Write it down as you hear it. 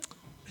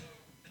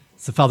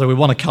So, Father, we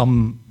want to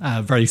come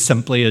very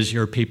simply as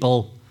your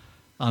people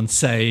and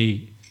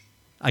say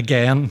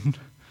again,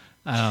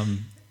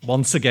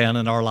 once again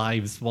in our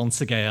lives, once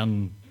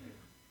again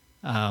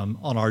on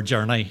our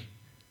journey,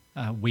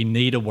 we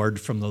need a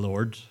word from the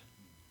Lord.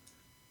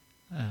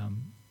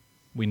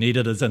 We need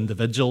it as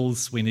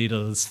individuals, we need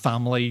it as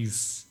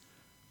families,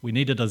 we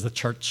need it as a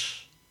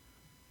church.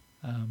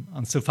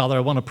 And so, Father,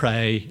 I want to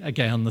pray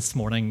again this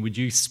morning. Would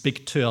you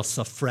speak to us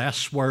a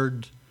fresh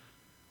word,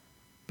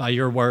 by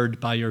your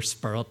word, by your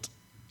Spirit?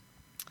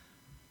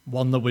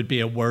 One that would be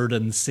a word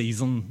in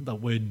season,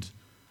 that would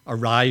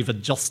arrive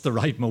at just the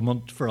right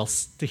moment for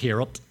us to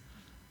hear it.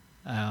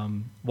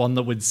 One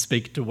that would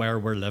speak to where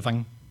we're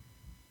living.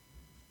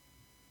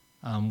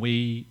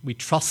 We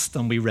trust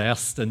and we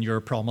rest in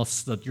your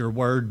promise that your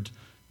word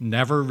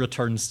never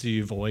returns to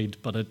you void,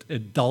 but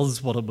it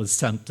does what it was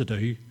sent to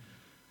do.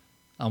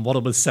 And what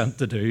it was sent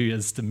to do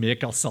is to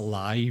make us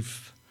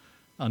alive,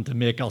 and to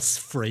make us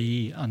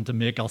free, and to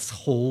make us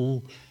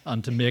whole,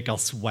 and to make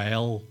us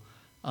well,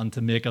 and to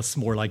make us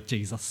more like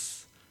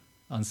Jesus.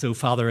 And so,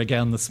 Father,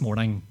 again this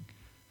morning,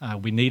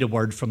 we need a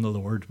word from the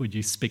Lord. Would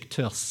you speak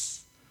to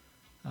us?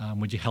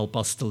 Would you help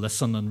us to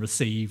listen and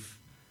receive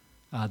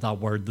that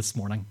word this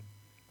morning?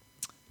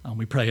 And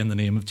we pray in the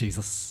name of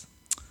Jesus.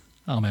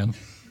 Amen.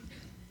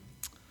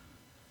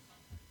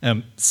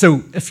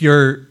 So if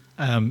you're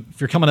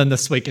coming in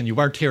this week and you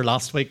weren't here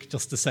last week,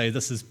 just to say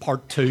this is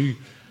part 2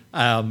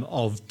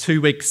 of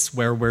 2 weeks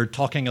where we're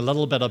talking a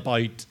little bit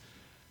about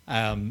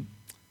kind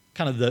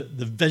of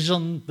the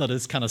vision that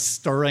is kind of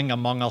stirring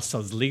among us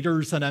as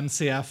leaders in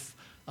MCF,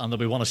 and that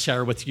we want to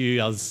share with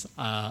you as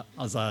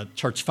a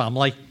church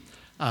family.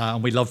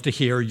 And we'd love to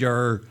hear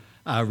your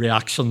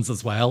reactions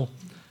as well.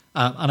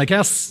 And I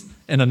guess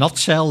in a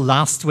nutshell,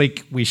 last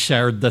week we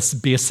shared this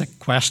basic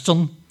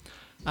question.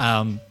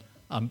 Kind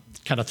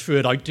of threw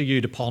it out to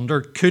you to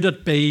ponder. Could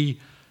it be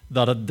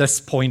that at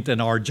this point in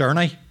our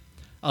journey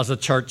as a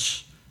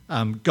church,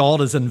 God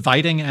is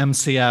inviting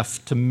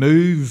MCF to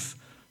move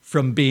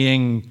from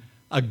being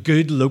a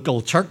good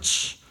local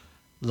church,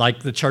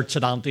 like the church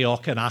at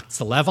Antioch in Acts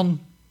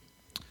 11,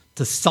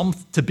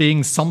 to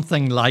being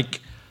something like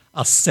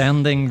a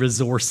sending,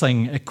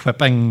 resourcing,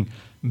 equipping,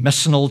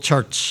 missional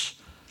church,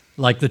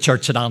 like the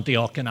church at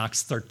Antioch in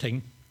Acts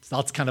 13? So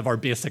that's kind of our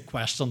basic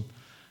question.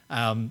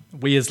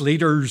 We as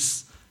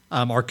leaders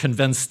are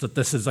convinced that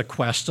this is a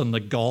question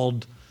that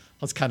God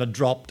has kind of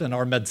dropped in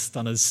our midst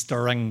and is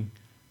stirring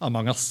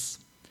among us.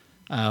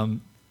 And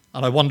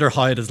I wonder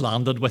how it has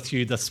landed with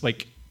you this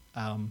week.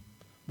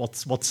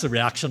 What's the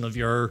reaction of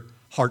your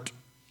heart?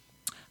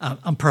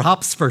 And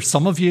perhaps for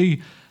some of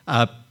you,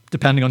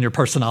 depending on your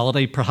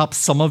personality, perhaps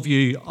some of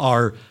you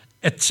are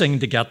itching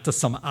to get to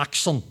some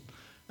action.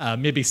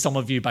 Maybe some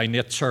of you by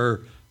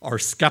nature are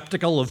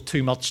skeptical of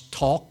too much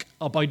talk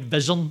about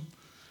vision,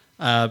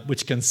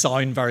 which can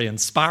sound very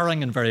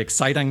inspiring and very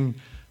exciting,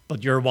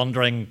 but you're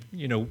wondering,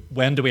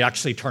 when do we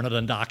actually turn it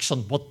into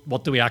action?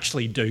 What do we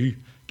actually do?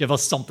 Give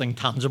us something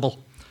tangible.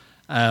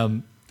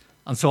 And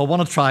so I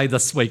want to try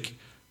this week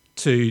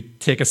to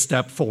take a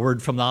step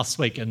forward from last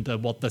week into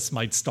what this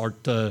might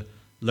start to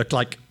look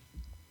like.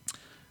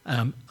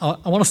 I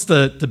want us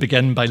to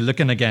begin by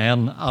looking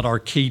again at our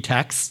key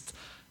text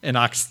in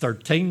Acts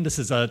 13. This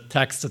is a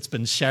text that's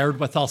been shared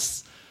with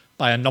us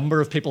by a number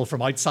of people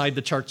from outside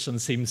the church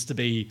and seems to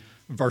be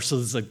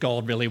verses that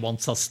God really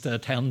wants us to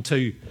attend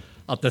to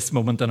at this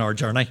moment in our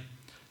journey.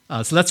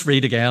 So let's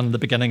read again the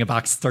beginning of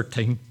Acts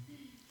 13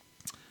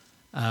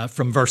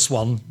 from verse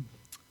 1.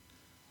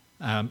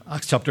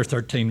 Acts chapter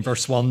 13,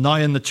 verse 1. Now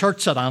in the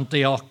church at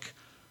Antioch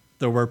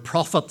there were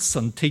prophets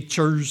and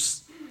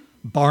teachers,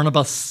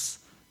 Barnabas,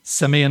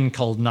 Simeon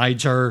called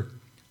Niger,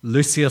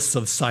 Lucius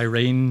of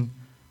Cyrene,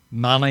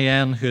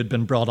 Manaen, who had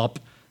been brought up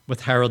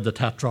with Herod the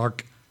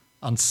Tetrarch,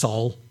 and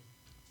Saul.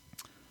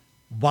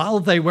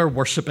 While they were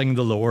worshipping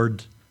the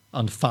Lord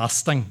and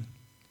fasting,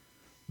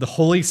 the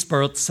Holy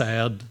Spirit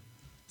said,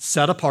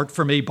 "Set apart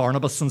for me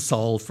Barnabas and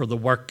Saul for the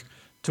work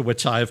to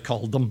which I have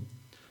called them."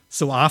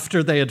 So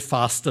after they had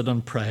fasted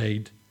and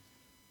prayed,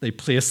 they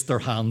placed their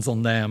hands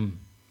on them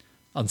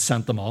and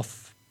sent them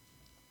off.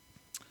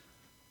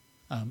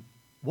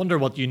 Wonder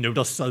what you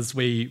notice as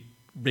we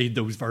read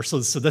those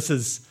verses. So this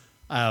is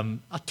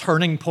a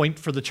turning point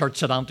for the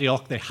church at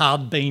Antioch. They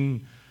had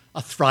been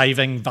a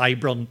thriving,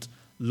 vibrant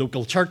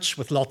local church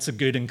with lots of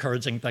good,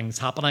 encouraging things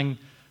happening.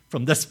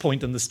 From this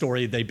point in the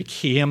story, they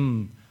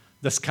became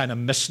this kind of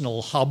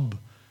missional hub,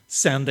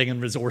 sending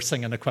and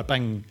resourcing and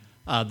equipping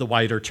the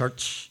wider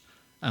church.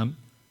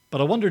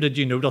 But I wonder, did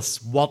you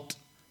notice what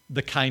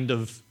the kind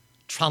of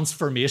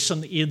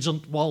transformation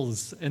agent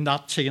was in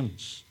that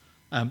change?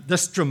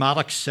 This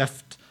dramatic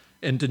shift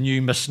into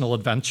new missional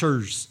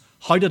adventures,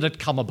 how did it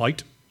come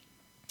about?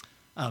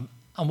 And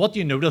what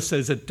you notice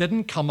is it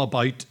didn't come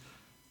about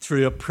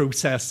through a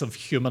process of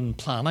human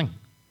planning.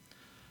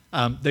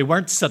 They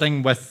weren't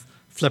sitting with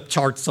flip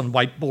charts and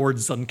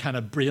whiteboards and kind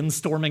of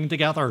brainstorming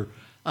together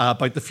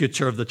about the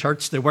future of the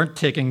church. They weren't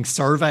taking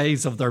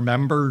surveys of their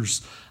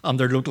members and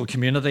their local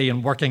community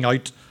and working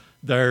out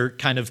their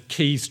kind of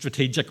key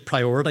strategic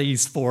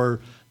priorities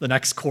for the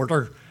next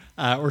quarter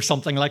or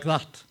something like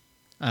that.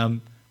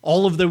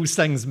 All of those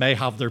things may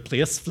have their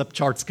place. Flip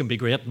charts can be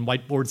great, and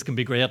whiteboards can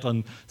be great,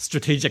 and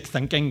strategic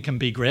thinking can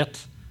be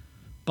great.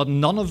 But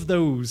none of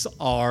those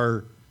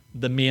are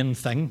the main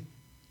thing.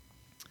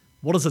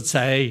 What does it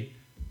say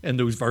in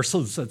those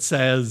verses? It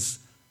says,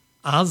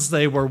 as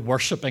they were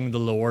worshipping the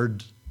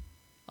Lord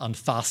and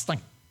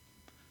fasting.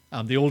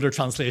 The older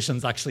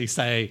translations actually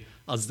say,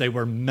 as they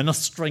were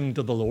ministering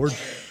to the Lord,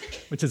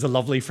 which is a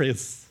lovely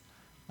phrase.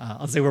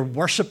 As they were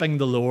worshipping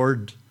the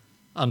Lord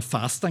and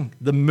fasting.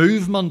 The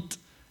movement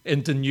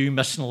into new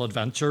missional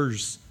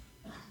adventures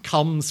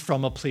comes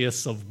from a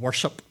place of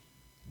worship,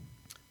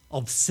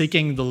 of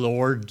seeking the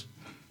Lord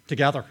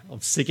together,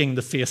 of seeking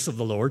the face of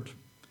the Lord.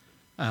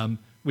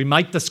 We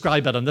might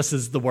describe it, and this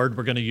is the word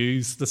we're going to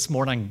use this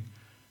morning,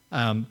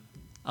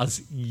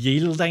 as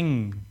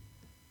yielding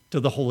to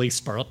the Holy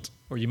Spirit,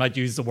 or you might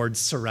use the word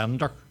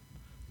surrender.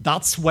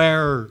 That's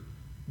where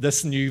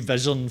this new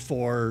vision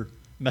for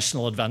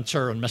missional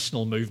adventure and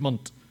missional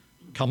movement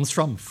comes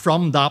from.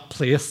 From that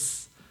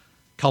place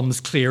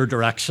comes clear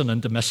direction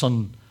into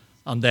mission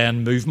and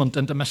then movement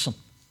into mission.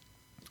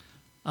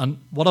 And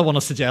what I want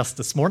to suggest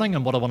this morning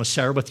and what I want to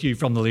share with you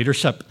from the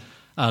leadership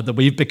that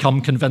we've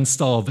become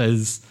convinced of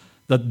is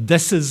that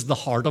this is the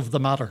heart of the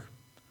matter.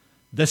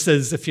 This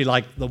is, if you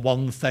like, the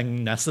one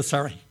thing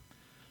necessary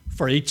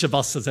for each of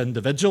us as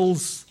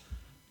individuals,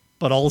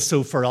 but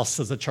also for us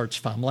as a church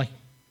family,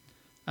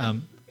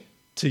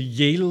 to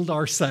yield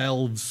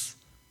ourselves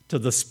to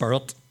the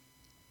Spirit.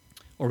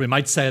 Or we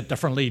might say it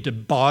differently, to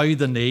bow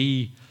the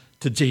knee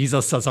to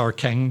Jesus as our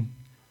King,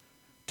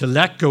 to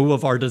let go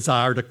of our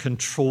desire to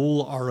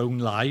control our own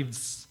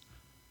lives,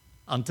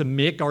 and to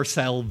make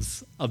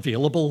ourselves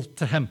available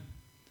to Him.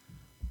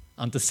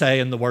 And to say,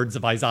 in the words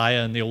of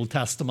Isaiah in the Old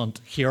Testament,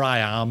 here I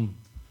am,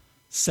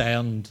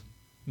 send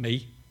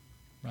me.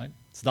 Right?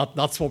 So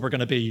that's what we're going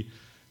to be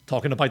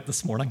talking about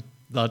this morning.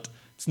 That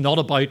it's not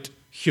about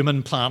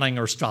human planning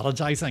or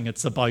strategizing,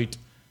 it's about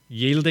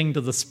yielding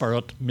to the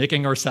Spirit,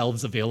 making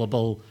ourselves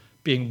available,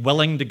 being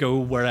willing to go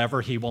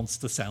wherever He wants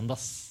to send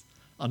us.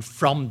 And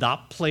from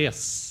that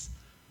place,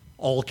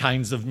 all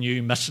kinds of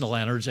new missional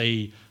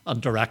energy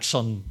and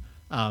direction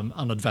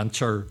and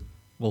adventure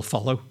will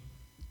follow.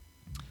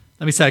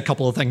 Let me say a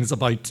couple of things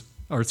about,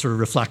 or sort of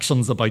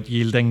reflections about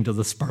yielding to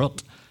the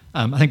Spirit.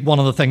 I think one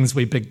of the things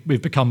we've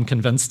become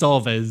convinced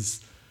of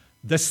is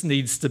this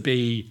needs to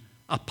be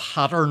a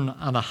pattern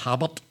and a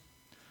habit.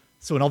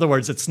 So in other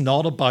words, it's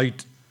not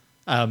about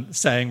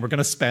saying we're going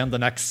to spend the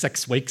next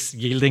 6 weeks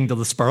yielding to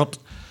the Spirit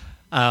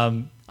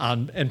and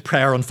in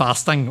prayer and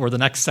fasting, or the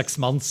next 6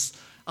 months,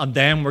 and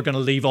then we're going to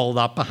leave all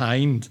that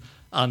behind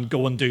and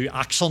go and do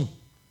action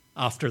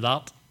after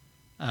that.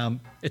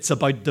 It's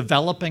about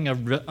developing a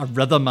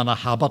rhythm and a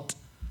habit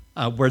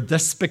where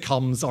this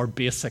becomes our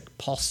basic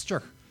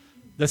posture.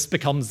 This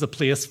becomes the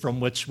place from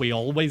which we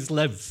always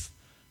live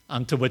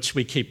and to which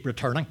we keep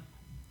returning.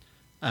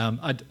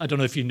 I don't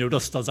know if you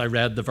noticed as I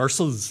read the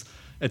verses,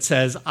 it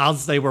says,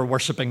 as they were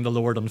worshipping the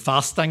Lord and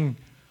fasting,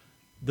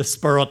 the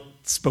Spirit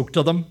spoke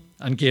to them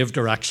and gave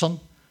direction.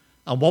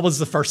 And what was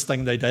the first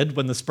thing they did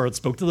when the Spirit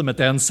spoke to them? It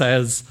then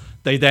says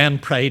they then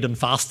prayed and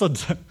fasted.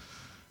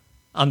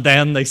 And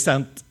then they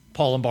sent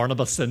Paul and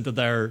Barnabas into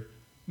their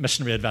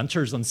missionary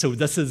adventures. And so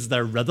this is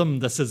their rhythm,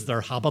 this is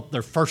their habit.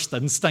 Their first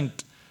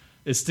instinct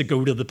is to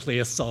go to the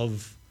place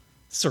of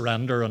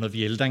surrender and of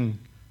yielding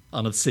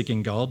and of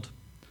seeking God.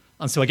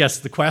 And so I guess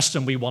the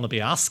question we want to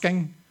be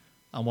asking,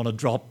 I want to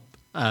drop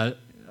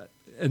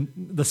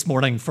this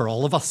morning for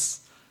all of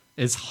us,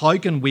 is how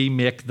can we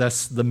make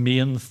this the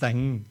main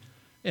thing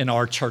in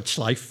our church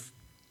life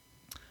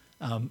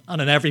and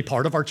in every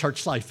part of our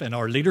church life, in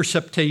our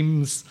leadership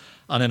teams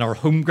and in our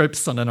home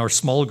groups and in our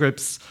small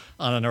groups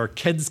and in our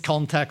kids'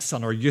 contexts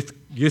and our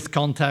youth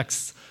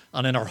contexts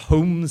and in our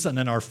homes and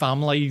in our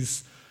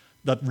families,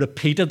 that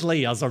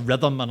repeatedly as a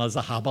rhythm and as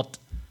a habit,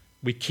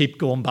 we keep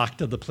going back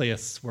to the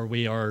place where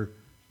we are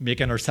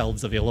making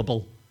ourselves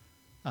available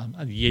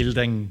and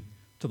yielding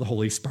to the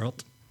Holy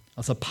Spirit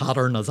as a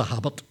pattern, as a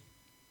habit.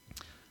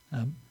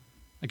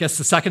 I guess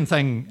the second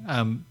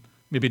thing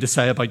maybe to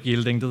say about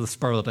yielding to the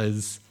Spirit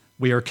is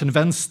we are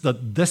convinced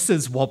that this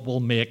is what will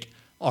make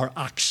our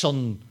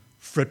action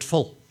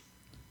fruitful.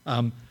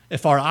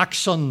 If our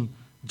action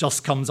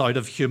just comes out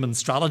of human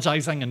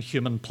strategizing and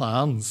human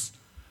plans,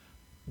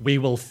 we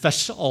will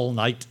fish all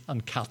night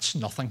and catch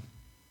nothing.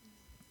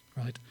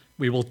 Right?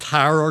 We will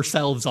tire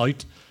ourselves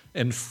out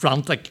in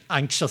frantic,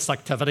 anxious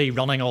activity,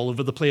 running all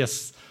over the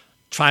place,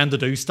 trying to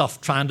do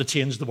stuff, trying to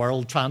change the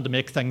world, trying to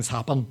make things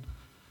happen.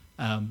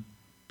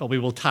 But we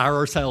will tire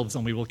ourselves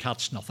and we will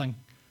catch nothing.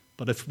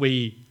 But if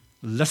we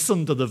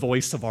listen to the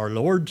voice of our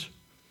Lord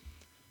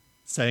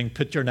saying,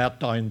 put your net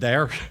down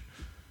there,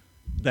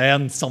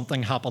 then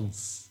something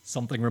happens,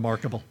 something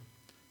remarkable.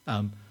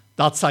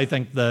 That's, I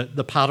think,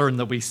 the pattern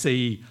that we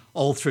see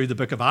all through the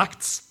book of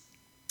Acts,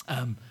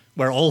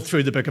 where all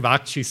through the book of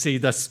Acts you see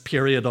this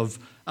period of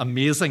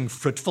amazing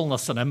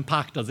fruitfulness and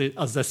impact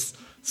as this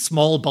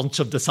small bunch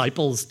of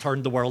disciples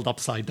turned the world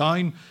upside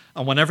down.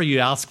 And whenever you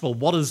ask, well,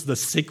 what is the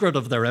secret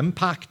of their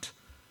impact?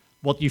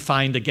 What you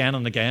find again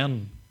and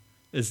again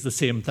is the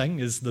same thing,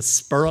 is the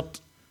Spirit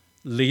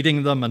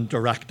leading them and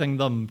directing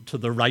them to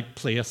the right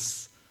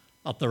place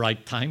at the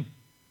right time.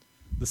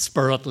 The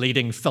Spirit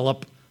leading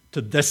Philip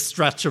to this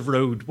stretch of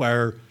road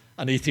where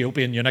an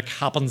Ethiopian eunuch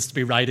happens to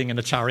be riding in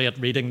a chariot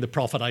reading the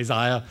prophet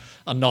Isaiah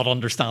and not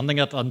understanding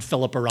it, and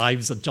Philip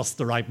arrives at just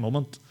the right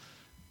moment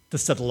to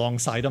sit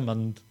alongside him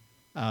and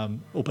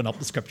open up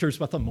the scriptures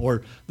with him.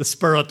 Or the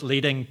Spirit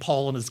leading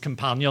Paul and his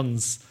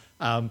companions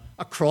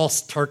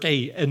across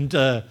Turkey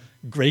into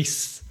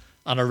Greece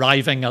and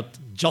arriving at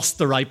just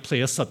the right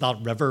place at that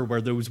river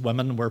where those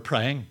women were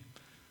praying,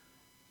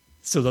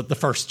 so that the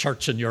first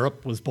church in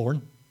Europe was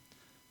born.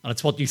 And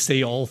it's what you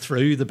see all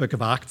through the book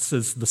of Acts,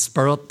 is the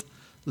Spirit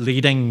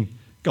leading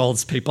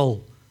God's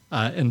people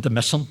into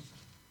mission.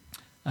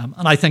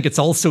 And I think it's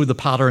also the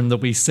pattern that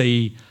we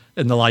see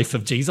in the life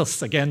of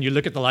Jesus. Again, you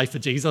look at the life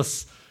of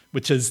Jesus,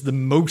 which is the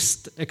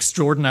most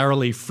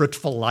extraordinarily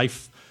fruitful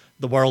life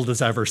the world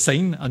has ever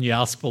seen, and you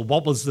ask, well,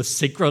 what was the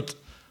secret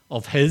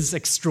of his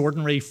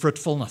extraordinary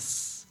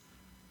fruitfulness?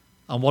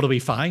 And what do we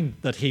find?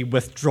 That he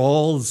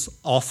withdraws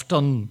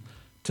often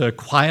to a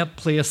quiet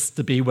place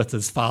to be with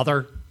his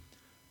Father.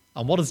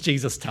 And what does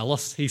Jesus tell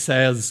us? He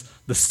says,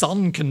 the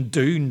Son can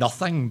do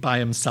nothing by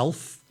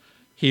himself.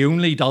 He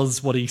only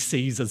does what he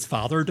sees his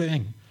Father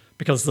doing,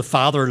 because the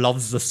Father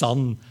loves the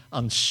Son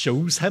and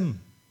shows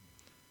him.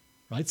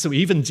 Right? So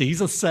even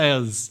Jesus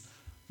says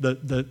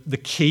that the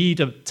key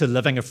to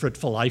living a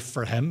fruitful life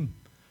for him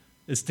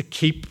is to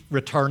keep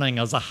returning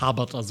as a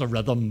habit, as a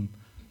rhythm,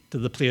 to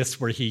the place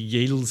where he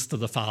yields to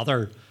the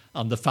Father,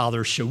 and the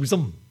Father shows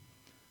him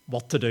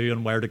what to do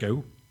and where to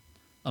go.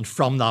 And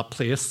from that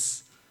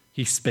place,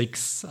 he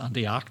speaks and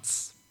he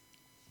acts.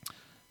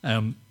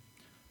 There's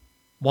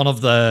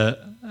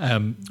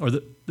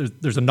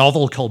a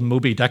novel called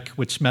Moby Dick,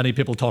 which many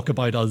people talk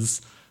about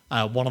as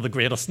one of the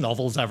greatest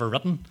novels ever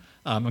written.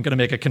 I'm going to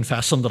make a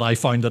confession that I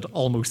found it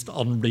almost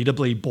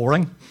unreadably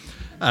boring.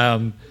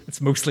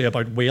 It's mostly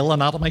about whale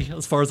anatomy,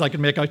 as far as I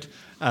can make out.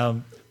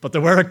 But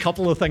there were a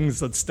couple of things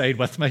that stayed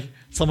with me.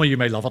 Some of you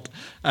may love it.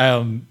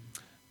 And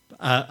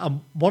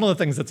one of the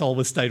things that's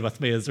always stayed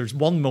with me is there's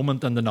one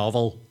moment in the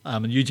novel,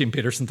 and Eugene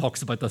Peterson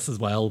talks about this as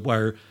well,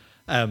 where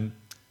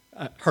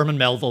Herman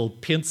Melville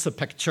paints a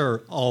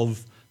picture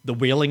of the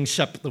whaling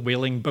ship, the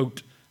whaling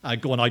boat,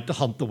 going out to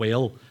hunt the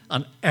whale,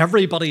 and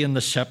everybody in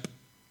the ship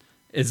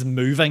is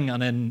moving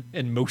and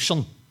in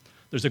motion.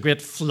 There's a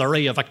great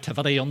flurry of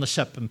activity on the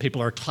ship, and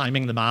people are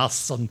climbing the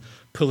masts and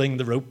pulling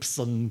the ropes,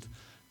 and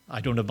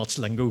I don't have much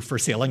lingo for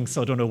sailing,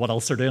 so I don't know what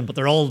else they're doing, but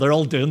they're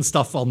all doing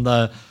stuff on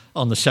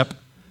the ship.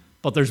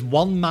 But there's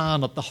one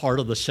man at the heart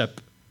of the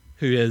ship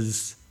who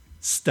is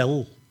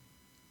still.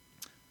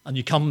 And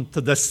you come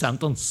to this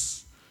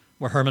sentence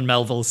where Herman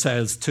Melville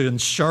says, to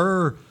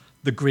ensure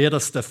the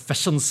greatest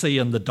efficiency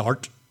in the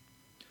dart,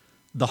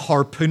 the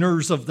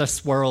harpooners of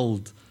this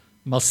world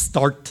must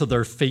start to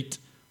their feet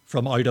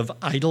from out of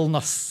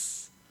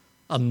idleness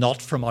and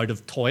not from out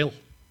of toil.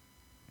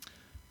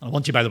 And I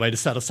want you, by the way, to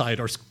set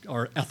aside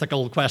our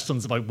ethical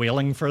questions about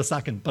whaling for a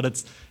second, but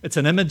it's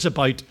an image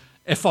about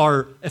if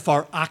our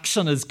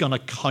action is going to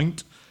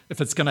count,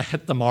 if it's going to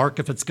hit the mark,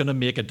 if it's going to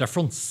make a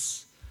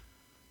difference,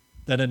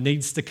 then it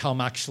needs to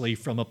come actually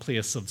from a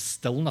place of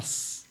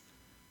stillness.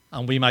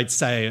 And we might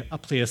say a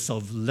place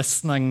of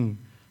listening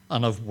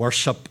and of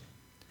worship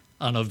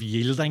and of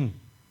yielding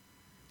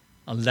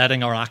and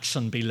letting our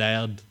action be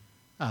led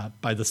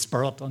by the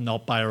Spirit and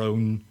not by our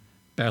own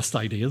best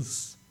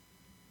ideas.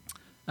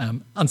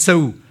 And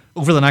so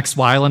over the next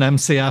while in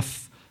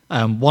MCF,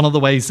 one of the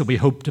ways that we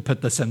hope to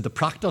put this into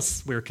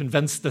practice, we're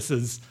convinced this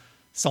is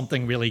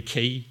something really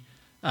key,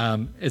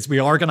 is we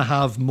are going to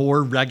have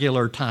more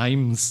regular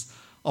times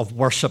of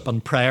worship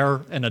and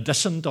prayer in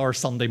addition to our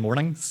Sunday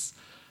mornings.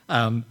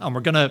 And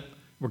we're going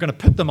to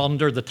put them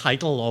under the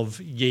title of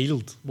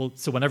yield. Well,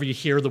 so whenever you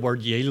hear the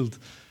word yield,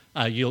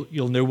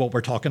 you'll know what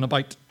we're talking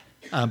about.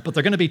 But there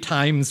are going to be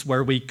times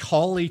where we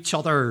call each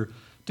other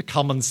to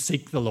come and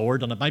seek the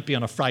Lord, and it might be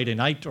on a Friday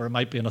night, or it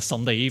might be on a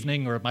Sunday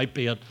evening, or it might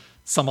be at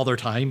some other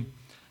time.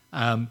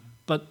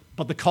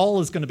 But the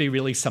call is going to be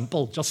really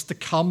simple, just to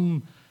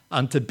come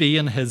and to be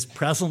in his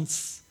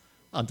presence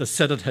and to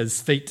sit at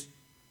his feet,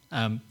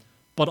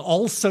 but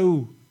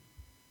also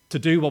to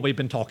do what we've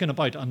been talking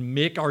about and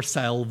make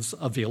ourselves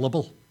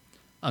available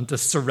and to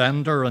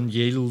surrender and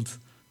yield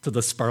to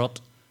the Spirit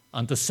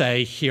and to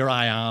say, here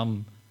I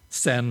am,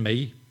 send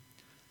me.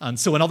 And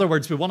so, in other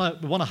words, we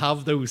want to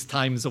have those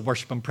times of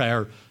worship and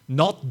prayer,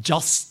 not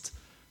just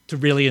to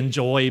really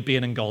enjoy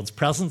being in God's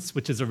presence,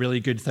 which is a really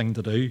good thing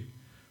to do,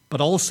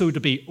 but also to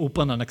be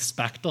open and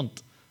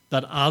expectant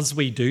that as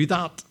we do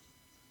that,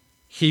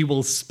 he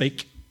will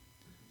speak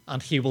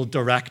and he will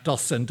direct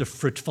us into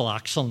fruitful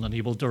action and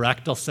he will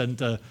direct us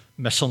into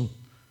mission.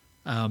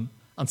 And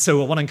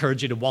so I want to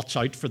encourage you to watch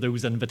out for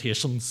those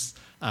invitations.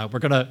 We're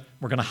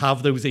gonna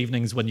have those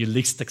evenings when you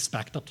least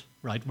expect it,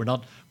 right? We're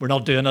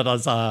not doing it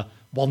as a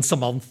once a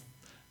month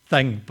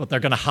thing, but they're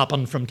going to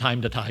happen from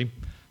time to time.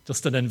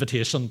 Just an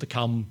invitation to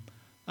come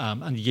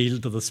and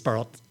yield to the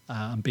Spirit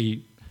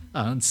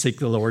and seek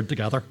the Lord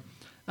together.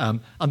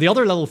 And the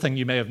other little thing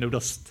you may have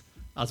noticed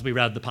as we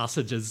read the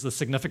passage is the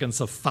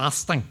significance of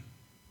fasting.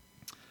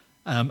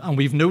 And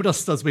we've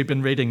noticed as we've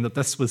been reading that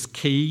this was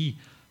key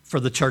for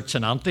the church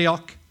in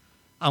Antioch.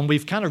 And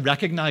we've kind of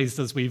recognized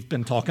as we've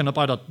been talking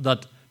about it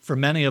that for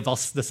many of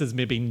us, this is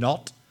maybe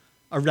not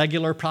a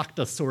regular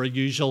practice or a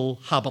usual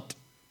habit.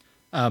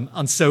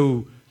 And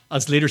so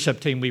as leadership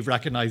team, we've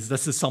recognized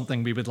this is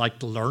something we would like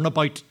to learn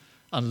about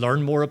and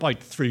learn more about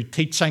through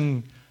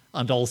teaching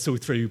and also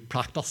through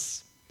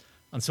practice.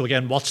 And so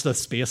again, watch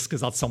this space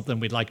because that's something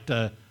we'd like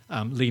to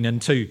lean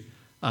into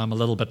a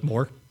little bit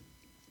more.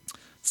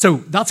 So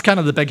that's kind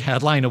of the big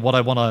headline of what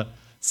I want to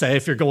say.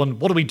 If you're going,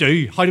 what do we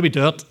do? How do we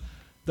do it?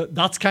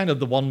 That's kind of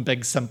the one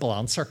big simple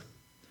answer.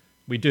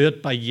 We do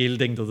it by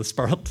yielding to the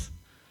Spirit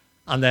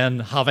and then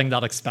having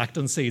that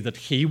expectancy that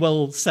He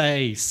will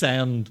say,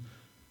 send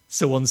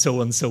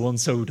so-and-so and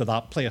so-and-so to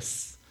that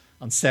place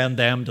and send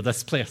them to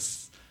this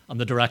place. And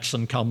the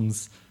direction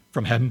comes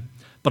from Him.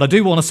 But I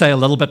do want to say a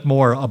little bit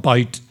more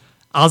about,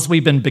 as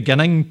we've been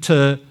beginning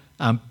to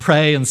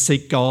pray and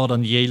seek God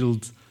and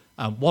yield,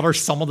 what are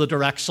some of the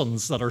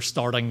directions that are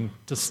starting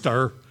to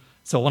stir?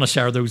 So I want to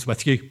share those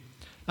with you.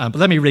 But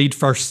let me read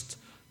first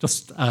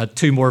just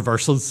two more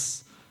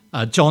verses.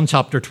 John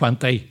chapter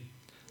 20,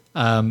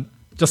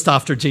 just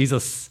after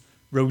Jesus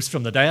rose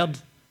from the dead,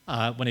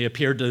 when He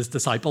appeared to His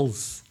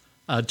disciples.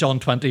 John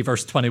 20,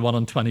 verse 21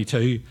 and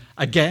 22.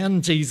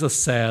 Again,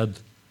 Jesus said,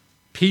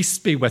 "Peace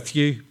be with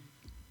you.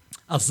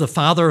 As the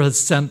Father has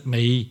sent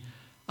me,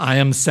 I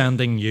am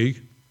sending you."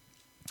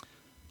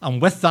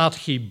 And with that,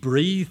 He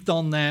breathed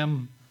on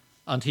them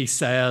and He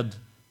said,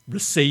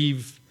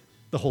 "Receive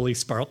the Holy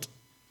Spirit."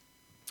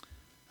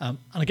 And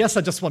I guess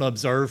I just want to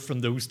observe from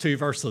those two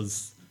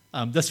verses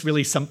this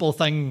really simple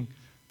thing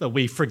that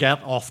we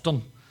forget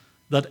often,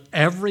 that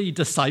every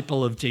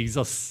disciple of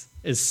Jesus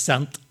is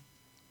sent,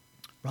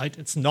 right?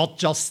 It's not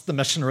just the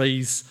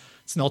missionaries,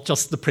 it's not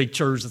just the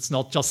preachers, it's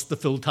not just the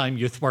full-time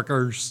youth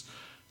workers.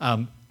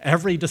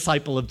 Every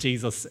disciple of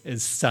Jesus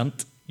is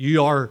sent.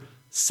 You are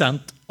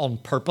sent on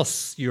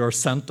purpose. You are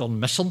sent on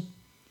mission.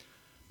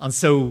 And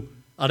so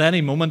at any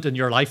moment in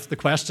your life, the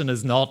question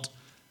is not,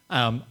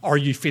 are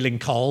you feeling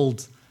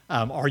called?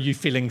 Are you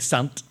feeling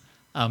sent?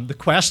 The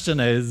question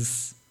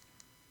is,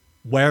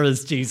 where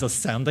is Jesus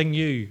sending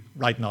you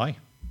right now?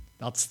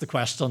 That's the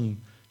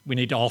question we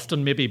need to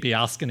often maybe be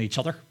asking each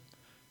other.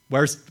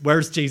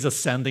 Where's Jesus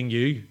sending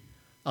you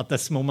at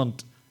this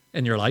moment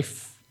in your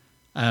life?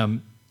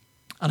 And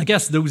I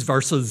guess those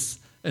verses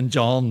in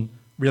John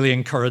really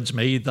encourage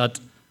me that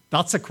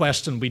that's a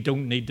question we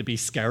don't need to be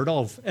scared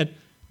of.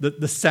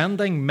 The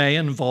sending may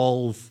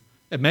involve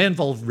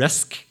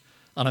risk,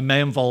 and it may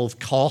involve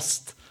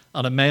cost,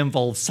 and it may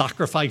involve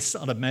sacrifice,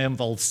 and it may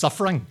involve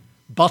suffering,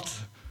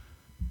 but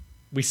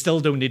we still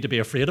don't need to be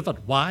afraid of it.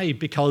 Why?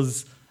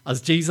 Because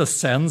as Jesus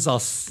sends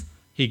us,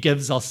 He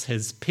gives us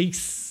His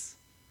peace,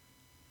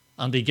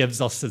 and He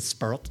gives us His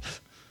Spirit,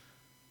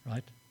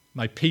 right?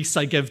 My peace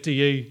I give to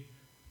you.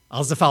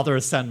 As the Father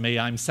has sent me,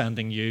 I'm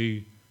sending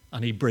you.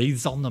 And He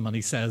breathes on them and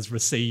He says,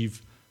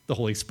 receive the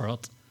Holy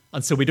Spirit.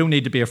 And so we don't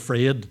need to be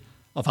afraid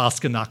of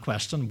asking that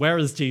question. Where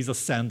is Jesus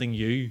sending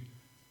you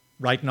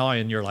right now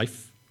in your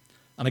life?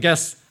 And I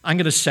guess I'm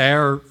going to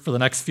share for the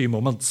next few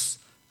moments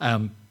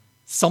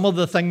some of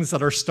the things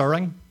that are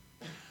stirring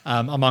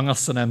among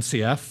us in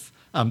MCF,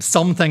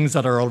 some things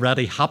that are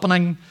already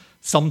happening,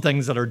 some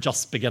things that are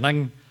just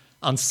beginning,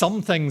 and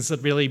some things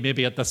that really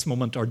maybe at this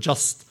moment are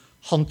just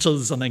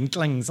hunches and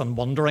inklings and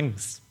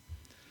wonderings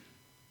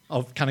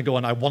of kind of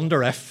going, I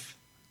wonder if,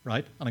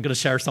 right? And I'm going to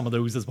share some of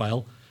those as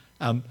well.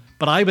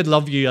 But I would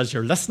love you, as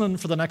you're listening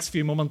for the next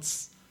few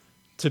moments,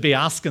 to be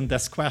asking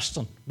this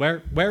question.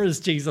 Where is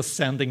Jesus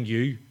sending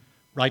you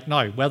right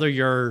now? Whether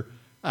you've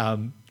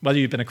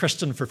been a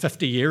Christian for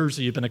 50 years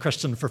or you've been a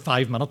Christian for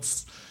 5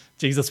 minutes,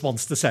 Jesus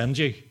wants to send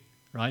you,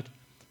 right?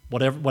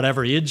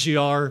 Whatever age you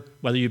are,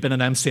 whether you've been in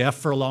MCF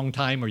for a long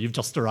time or you've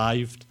just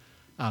arrived,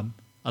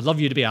 I'd love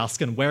you to be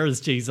asking, where is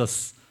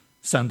Jesus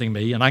sending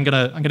me? And I'm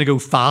gonna go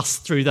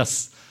fast through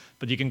this,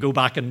 but you can go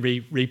back and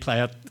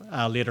replay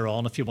it later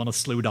on if you want to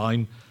slow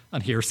down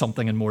and hear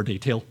something in more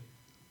detail.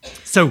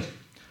 So,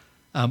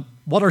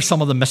 what are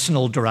some of the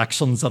missional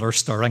directions that are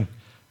stirring?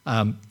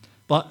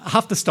 But I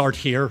have to start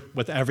here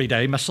with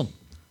everyday mission.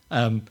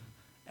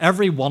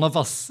 Every one of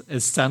us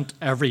is sent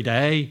every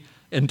day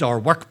into our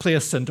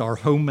workplace, into our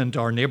home, into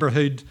our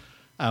neighbourhood.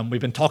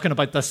 We've been talking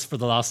about this for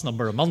the last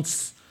number of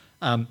months.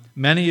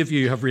 Many of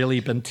you have really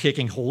been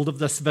taking hold of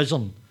this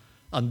vision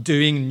and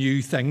doing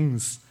new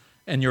things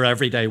in your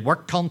everyday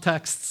work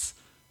contexts,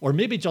 or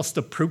maybe just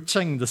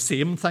approaching the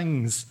same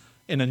things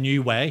in a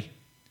new way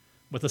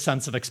with a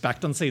sense of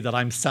expectancy that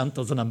I'm sent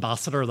as an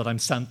ambassador, that I'm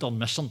sent on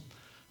mission.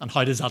 And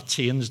how does that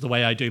change the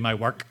way I do my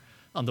work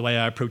and the way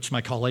I approach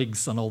my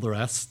colleagues and all the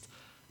rest?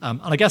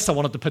 And I guess I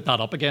wanted to put that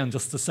up again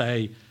just to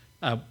say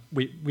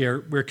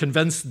we're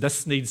convinced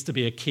this needs to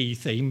be a key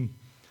theme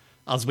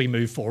as we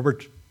move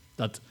forward,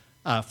 that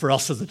for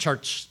us as a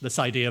church, this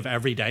idea of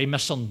everyday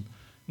mission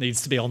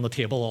needs to be on the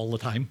table all the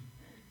time.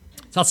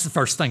 So that's the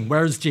first thing.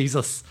 Where is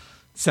Jesus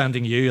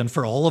sending you? And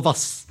for all of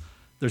us,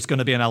 there's going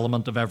to be an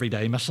element of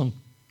everyday mission.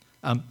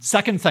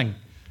 Second thing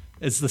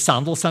is the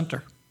Sandal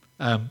Centre.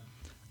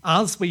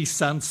 As we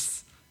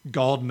sense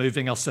God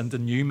moving us into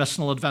new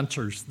missional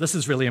adventures, this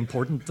is really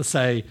important to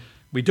say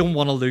we don't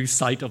want to lose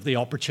sight of the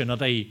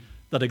opportunity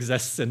that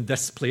exists in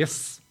this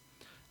place.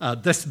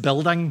 This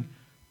building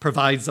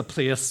provides a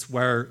place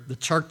where the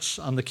church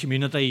and the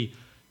community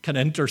can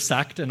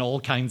intersect in all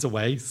kinds of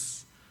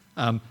ways.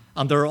 And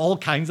there are all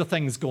kinds of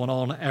things going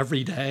on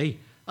every day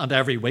and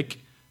every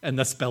week in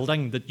this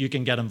building that you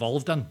can get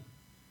involved in.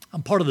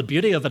 And part of the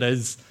beauty of it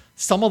is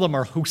some of them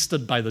are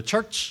hosted by the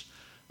church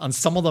and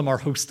some of them are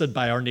hosted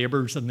by our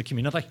neighbours in the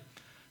community.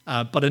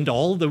 But into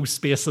all those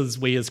spaces,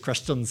 we as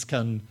Christians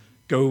can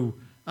go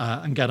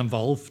and get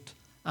involved.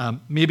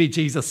 Maybe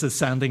Jesus is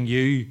sending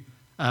you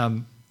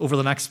over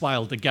the next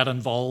while to get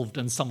involved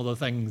in some of the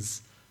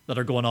things that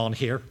are going on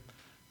here.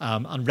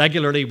 And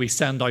regularly we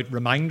send out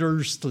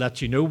reminders to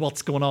let you know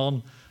what's going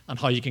on and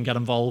how you can get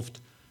involved.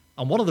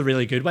 And one of the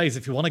really good ways,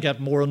 if you want to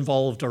get more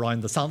involved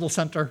around the Sandal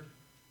Centre,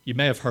 you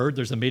may have heard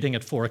there's a meeting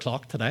at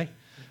 4:00 today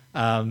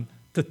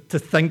to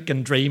think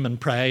and dream and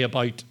pray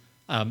about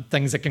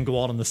things that can go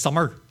on in the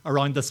summer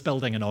around this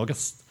building in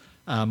August.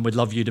 We'd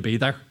love you to be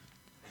there.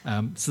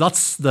 So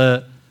that's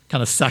the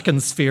kind of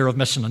second sphere of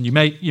mission. And you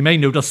may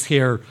notice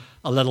here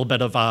a little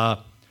bit of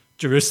a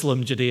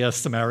Jerusalem, Judea,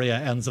 Samaria,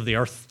 ends of the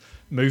earth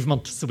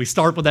movement. So we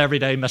start with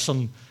everyday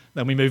mission,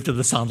 then we move to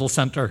the Sandal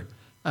Centre.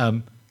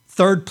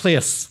 Third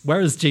place,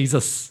 where is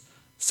Jesus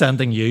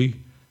sending you?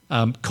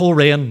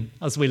 Coleraine,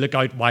 as we look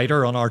out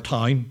wider on our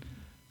town,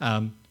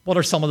 what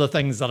are some of the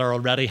things that are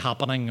already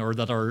happening or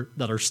that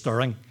are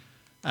stirring?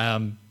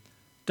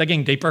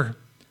 Digging Deeper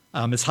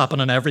is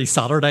happening every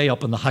Saturday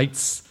up in the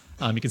Heights.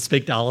 You can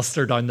speak to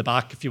Alistair down the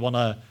back if you want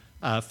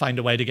to find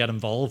a way to get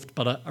involved.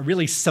 But a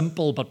really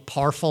simple but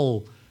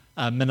powerful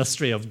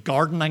ministry of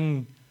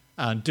gardening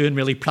and doing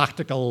really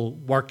practical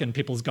work in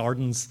people's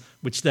gardens,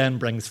 which then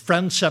brings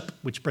friendship,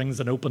 which brings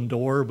an open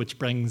door, which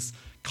brings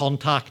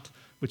contact,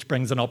 which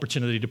brings an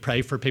opportunity to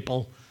pray for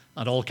people,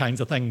 and all kinds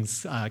of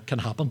things can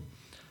happen.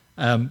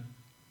 The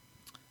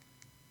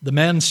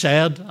men's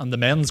shed and the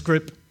men's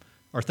group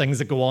are things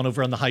that go on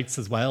over in the Heights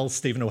as well.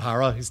 Stephen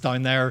O'Hara, who's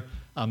down there,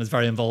 is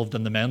very involved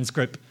in the men's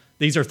group.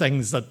 These are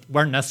things that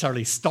weren't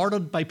necessarily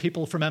started by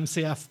people from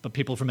MCF, but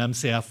people from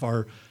MCF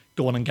are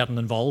going and getting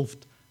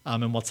involved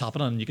in what's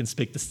happening. You can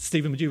speak to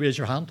Stephen. Would you raise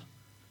your hand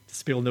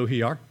so people know who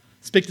you are?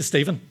 Speak to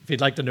Stephen if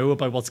you'd like to know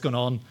about what's going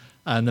on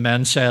in the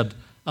men's shed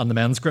and the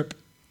men's group.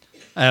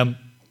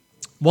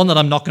 One that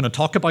I'm not going to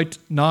talk about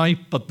now,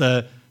 but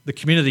the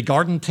community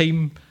garden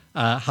team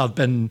have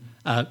been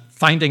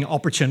finding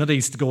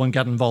opportunities to go and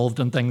get involved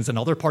in things in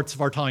other parts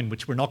of our town,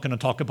 which we're not going to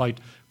talk about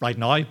right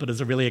now, but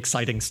is a really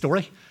exciting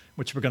story,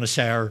 which we're going to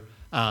share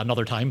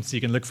another time, so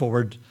you can look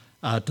forward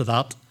to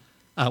that.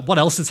 What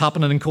else is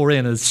happening in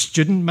Coleraine is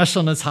student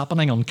mission is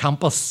happening on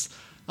campus.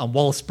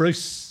 Wallace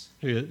Bruce,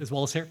 is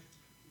Wallace here?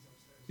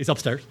 He's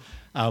upstairs.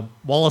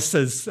 Wallace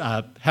is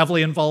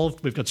heavily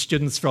involved. We've got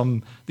students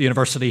from the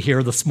university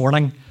here this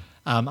morning.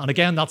 And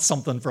again, that's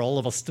something for all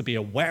of us to be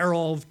aware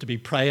of, to be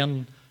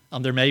praying,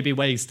 and there may be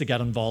ways to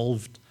get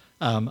involved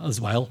as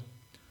well.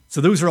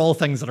 So those are all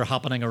things that are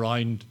happening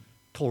around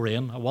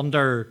Coleraine. I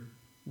wonder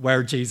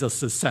where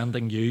Jesus is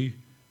sending you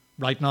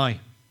right now.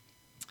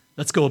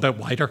 Let's go a bit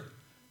wider.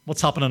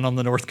 What's happening on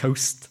the North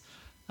Coast?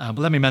 But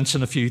let me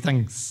mention a few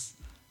things.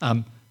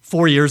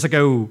 4 years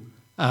ago,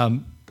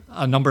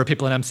 a number of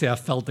people in MCF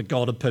felt that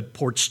God had put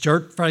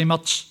Portstewart very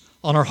much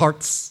on our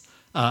hearts.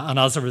 And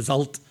as a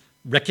result,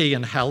 Ricky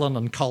and Helen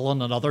and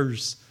Colin and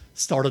others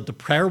started the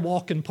prayer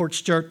walk in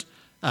Portstewart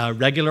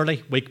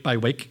regularly, week by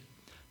week.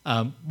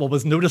 What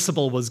was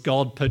noticeable was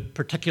God put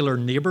particular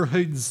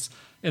neighbourhoods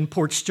in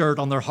Portstewart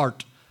on their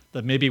heart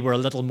that maybe were a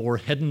little more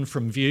hidden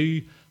from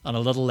view and a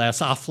little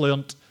less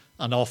affluent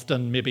and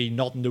often maybe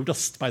not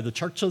noticed by the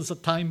churches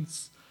at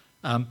times.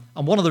 And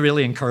one of the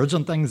really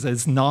encouraging things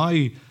is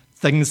now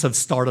things have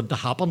started to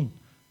happen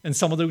in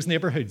some of those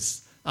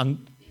neighbourhoods.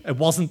 And it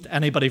wasn't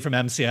anybody from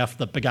MCF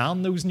that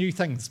began those new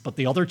things, but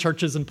the other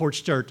churches in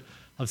Portstewart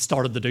have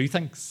started to do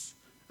things.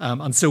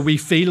 And so we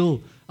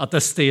feel at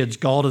this stage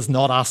God is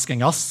not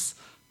asking us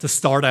to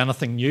start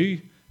anything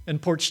new in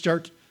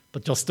Portstewart,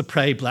 but just to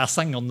pray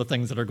blessing on the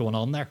things that are going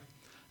on there.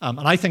 And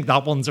I think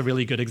that one's a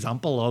really good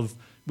example of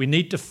we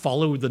need to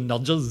follow the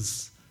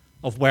nudges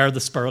of where the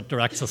Spirit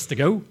directs us to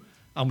go,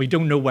 and we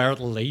don't know where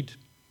it'll lead.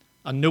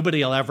 And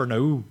nobody will ever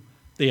know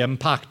the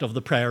impact of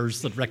the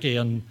prayers that Ricky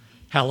and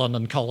Helen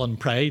and Colin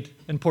prayed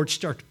in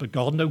Portstewart, but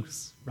God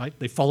knows, right?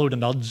 They followed a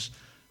nudge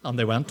and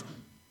they went.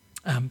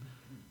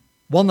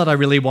 One that I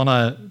really want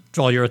to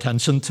draw your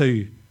attention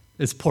to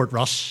is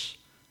Portrush.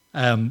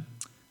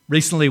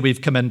 Recently,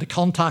 we've come into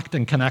contact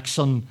and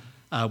connection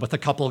with a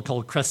couple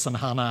called Chris and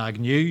Hannah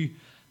Agnew.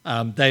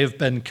 They've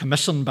been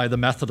commissioned by the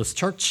Methodist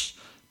Church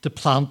to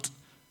plant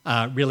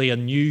really a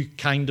new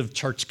kind of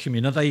church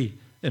community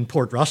in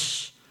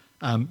Portrush.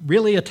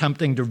 really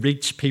attempting to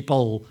reach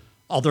people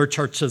other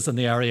churches in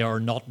the area are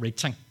not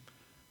reaching,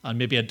 and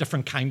maybe a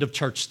different kind of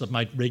church that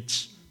might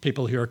reach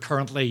people who are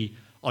currently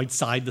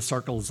outside the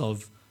circles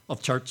of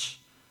church.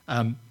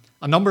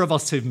 A number of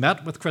us who've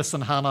met with Chris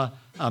and Hannah,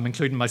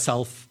 including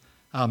myself,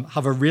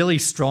 have a really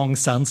strong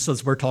sense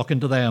as we're talking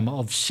to them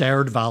of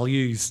shared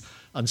values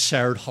and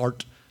shared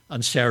heart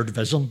and shared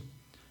vision.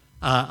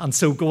 And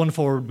so going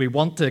forward, we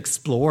want to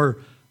explore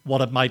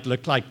what it might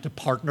look like to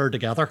partner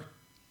together.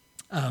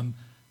 And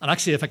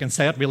actually, if I can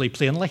say it really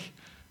plainly,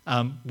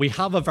 we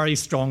have a very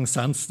strong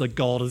sense that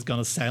God is going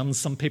to send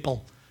some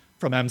people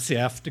from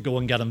MCF to go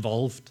and get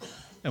involved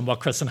in what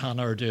Chris and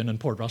Hannah are doing in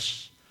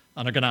Portrush,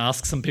 and are going to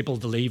ask some people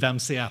to leave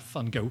MCF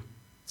and go.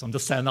 So I'm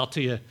just saying that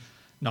to you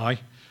now.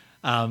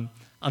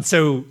 And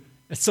so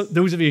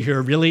those of you who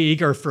are really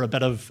eager for a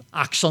bit of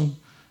action,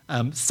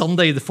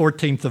 Sunday the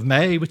 14th of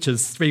May, which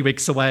is 3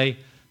 weeks away,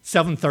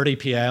 7:30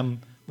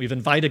 p.m, we've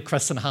invited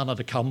Chris and Hannah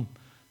to come,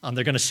 and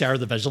they're going to share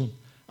the vision.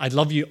 I'd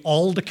love you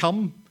all to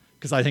come,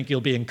 because I think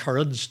you'll be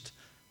encouraged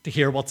to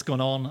hear what's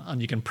going on,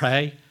 and you can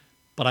pray.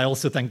 But I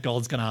also think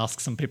God's going to ask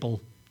some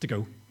people to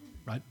go,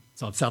 right?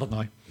 So I've said it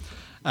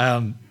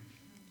now.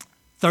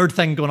 Third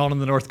thing going on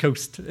the North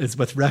Coast is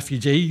with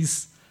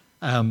refugees.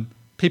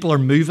 People are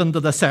moving to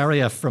this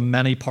area from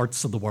many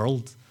parts of the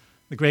world.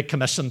 The Great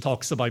Commission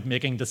talks about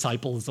making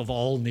disciples of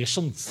all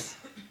nations.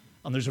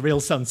 And there's a real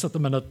sense at the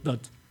minute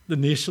that the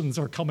nations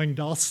are coming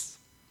to us.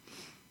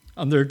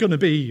 And there are going to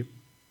be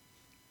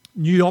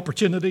new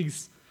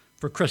opportunities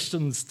for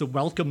Christians to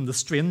welcome the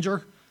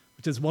stranger,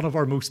 which is one of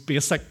our most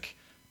basic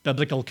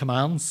biblical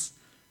commands.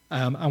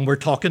 And we're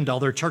talking to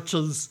other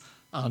churches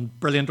and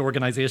brilliant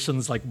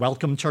organisations like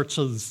Welcome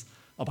Churches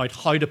about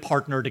how to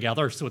partner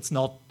together, so it's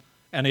not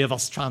any of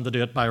us trying to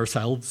do it by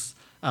ourselves.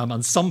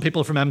 And some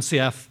people from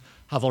MCF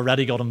have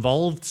already got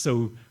involved.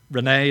 So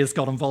Renee has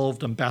got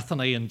involved, and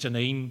Bethany and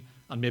Janine,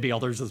 and maybe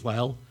others as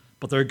well.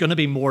 But there are going to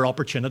be more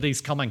opportunities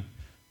coming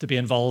to be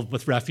involved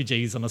with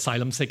refugees and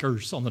asylum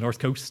seekers on the North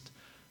Coast.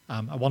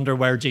 I wonder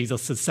where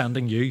Jesus is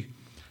sending you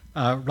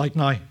right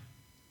now.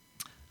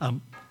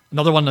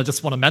 Another one I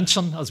just want to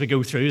mention as we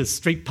go through is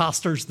street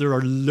pastors. There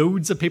are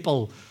loads of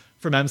people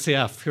from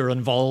MCF who are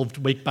involved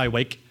week by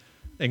week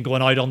in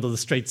going out onto the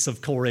streets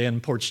of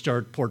Coleraine,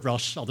 Portstewart,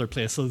 Portrush, other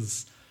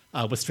places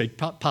with street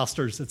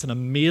pastors. It's an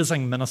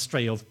amazing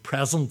ministry of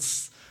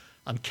presence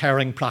and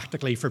caring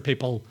practically for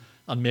people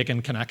and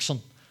making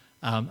connection.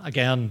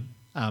 Again,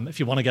 if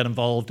you want to get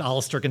involved,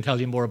 Alistair can tell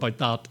you more about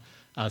that.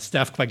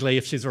 Steph Quigley,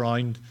 if she's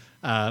around,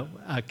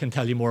 can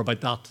tell you more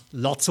about that.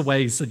 Lots of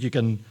ways that you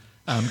can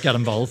get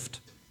involved.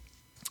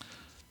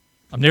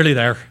 I'm nearly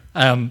there.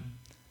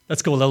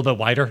 Let's go a little bit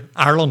wider.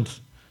 Ireland.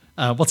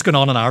 What's going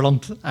on in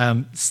Ireland?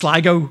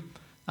 Sligo.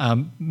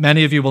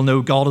 Many of you will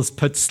know God has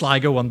put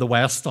Sligo and the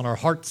West on our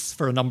hearts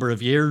for a number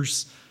of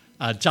years.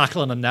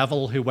 Jacqueline and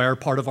Neville, who were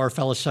part of our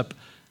fellowship,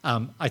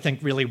 I think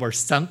really were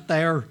sent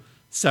there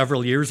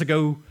several years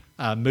ago,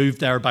 moved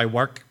there by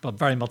work, but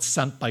very much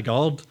sent by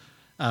God.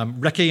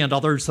 Ricky and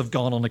others have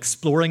gone on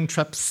exploring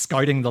trips,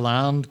 scouting the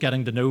land,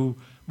 getting to know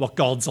what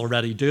God's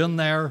already doing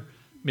there,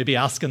 maybe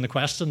asking the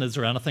question, is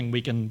there anything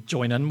we can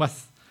join in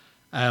with?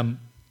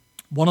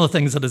 One of the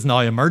things that is now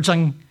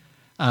emerging,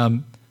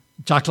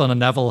 Jacqueline and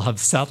Neville have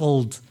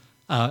settled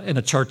in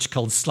a church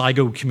called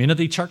Sligo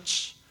Community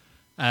Church.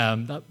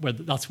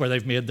 That's where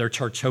they've made their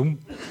church home.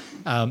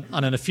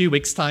 And in a few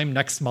weeks' time,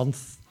 next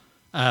month,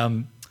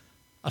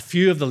 a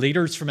few of the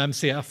leaders from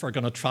MCF are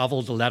going to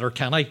travel to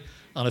Letterkenny,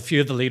 and a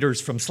few of the leaders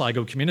from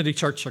Sligo Community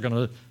Church are going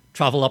to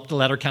travel up to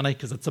Letterkenny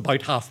because it's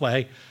about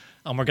halfway.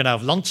 And we're going to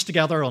have lunch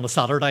together on a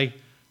Saturday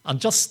and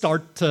just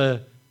start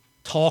to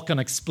talk and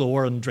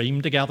explore and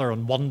dream together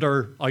and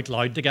wonder out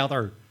loud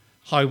together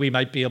how we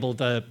might be able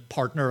to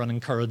partner and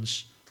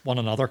encourage one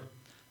another.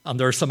 And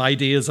there are some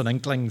ideas and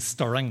inklings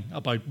stirring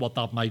about what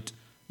that might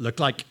look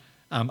like.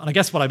 And I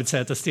guess what I would say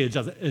at this stage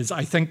is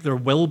I think there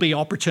will be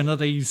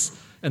opportunities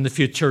in the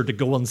future to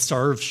go and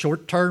serve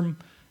short term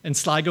in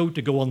Sligo,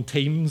 to go on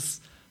teams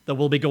that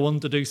will be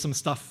going to do some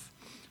stuff.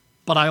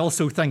 But I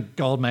also think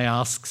God may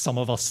ask some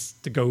of us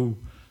to go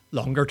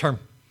longer term.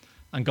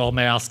 And God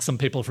may ask some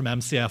people from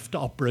MCF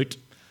to uproot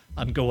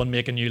and go and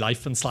make a new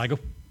life in Sligo.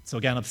 So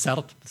again, I've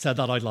said that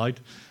out loud,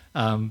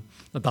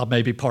 that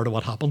may be part of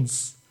what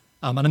happens.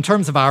 And in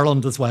terms of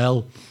Ireland as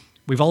well,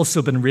 we've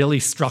also been really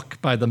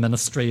struck by the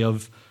ministry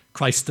of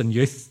Christ in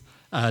Youth.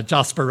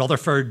 Jasper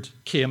Rutherford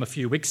came a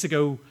few weeks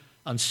ago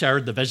and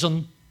shared the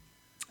vision,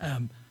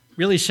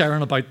 really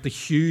sharing about the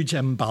huge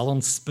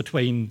imbalance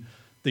between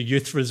the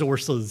youth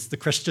resources, the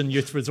Christian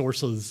youth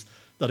resources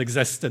that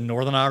exist in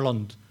Northern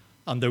Ireland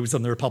and those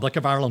in the Republic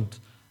of Ireland.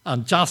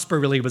 And Jasper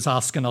really was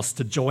asking us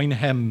to join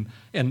him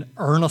in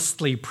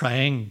earnestly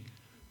praying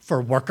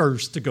for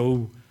workers to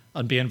go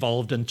and be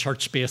involved in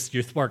church-based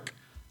youth work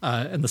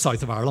in the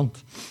south of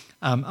Ireland.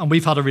 And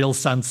we've had a real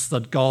sense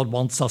that God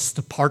wants us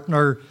to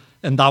partner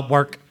in that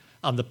work,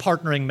 and the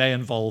partnering may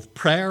involve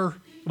prayer,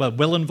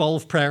 will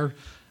involve prayer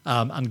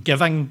and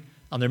giving,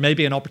 and there may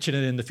be an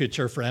opportunity in the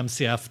future for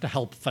MCF to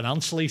help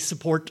financially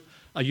support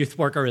a youth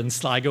worker in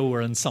Sligo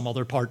or in some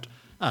other part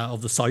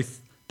of the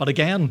south. But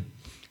again,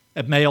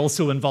 it may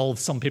also involve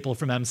some people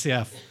from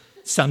MCF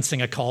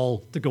sensing a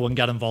call to go and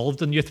get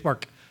involved in youth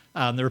work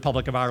in the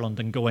Republic of Ireland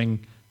and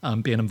going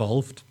and being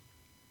involved.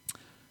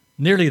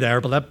 Nearly there,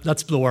 but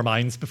let's blow our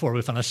minds before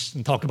we finish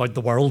and talk about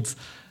the world.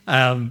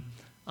 And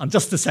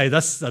just to say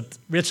this, that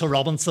Rachel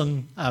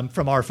Robinson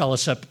from our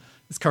fellowship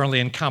is currently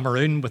in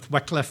Cameroon with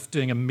Wycliffe,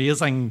 doing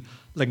amazing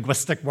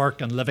linguistic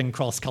work and living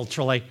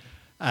cross-culturally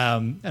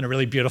in a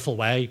really beautiful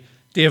way.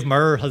 Dave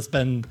Moore has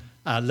been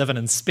living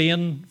in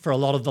Spain for a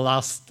lot of the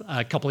last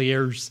couple of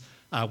years,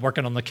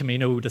 working on the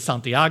Camino de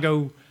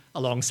Santiago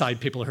alongside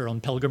people who are on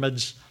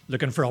pilgrimage,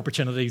 looking for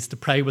opportunities to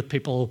pray with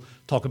people,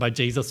 talk about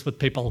Jesus with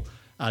people.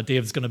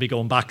 Dave's going to be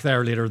going back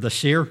there later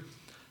this year.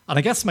 And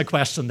I guess my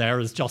question there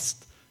is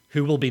just,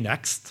 who will be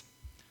next?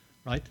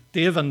 Right?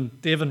 Dave and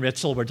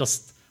Rachel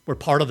were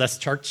part of this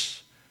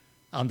church,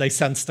 and they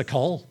sensed a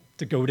call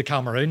to go to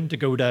Cameroon, to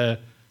go to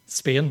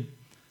Spain.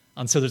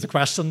 And so there's a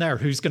question there,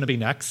 who's going to be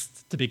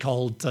next to be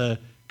called to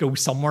go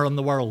somewhere in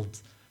the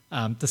world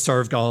to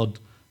serve God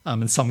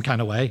in some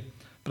kind of way?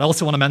 But I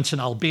also want to mention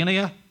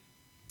Albania.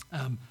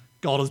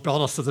 God has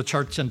brought us as a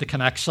church into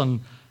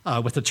connection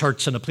with a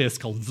church in a place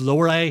called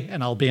Vlore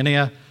in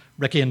Albania.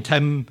 Ricky and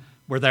Tim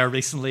were there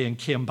recently and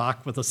came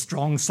back with a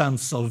strong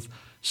sense of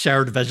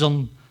shared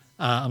vision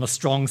and a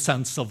strong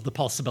sense of the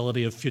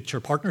possibility of future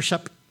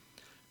partnership.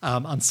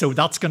 And so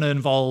that's going to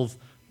involve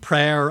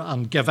prayer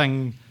and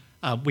giving.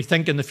 We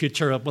think in the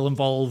future it will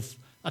involve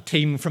a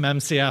team from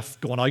MCF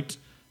going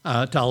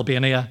out to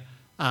Albania.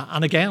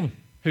 And again,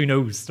 who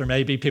knows? There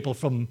may be people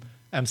from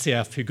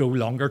MCF who go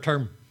longer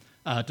term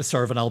to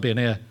serve in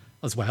Albania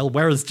as well.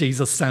 Where is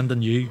Jesus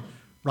sending you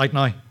right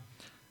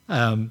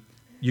now?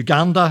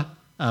 Uganda,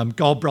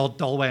 God brought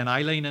Dalway and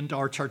Eileen into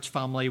our church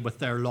family with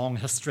their long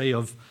history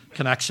of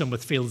connection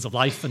with Fields of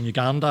Life in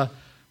Uganda.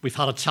 We've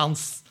had a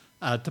chance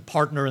to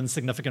partner in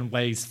significant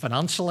ways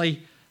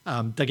financially,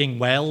 digging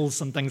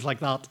wells and things like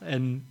that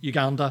in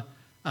Uganda.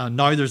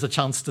 Now there's a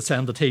chance to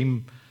send a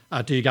team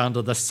to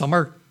Uganda this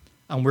summer,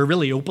 and we're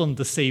really open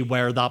to see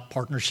where that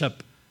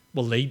partnership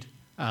will lead.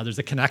 There's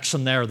a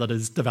connection there that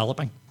is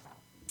developing.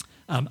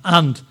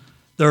 And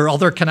there are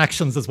other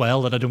connections as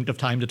well that I don't have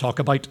time to talk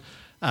about,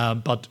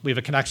 but we have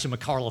a connection with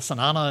Carlos and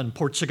Anna in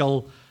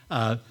Portugal,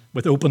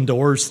 with Open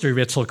Doors through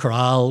Rachel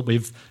Corral.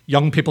 We've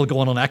young people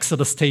going on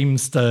Exodus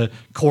teams to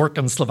Cork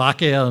and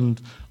Slovakia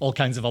and all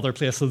kinds of other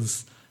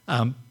places.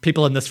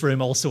 People in this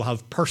room also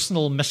have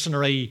personal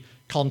missionary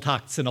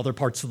contacts in other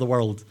parts of the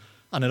world.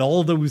 And in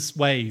all those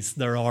ways,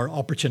 there are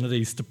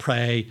opportunities to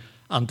pray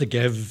and to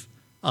give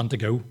and to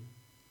go.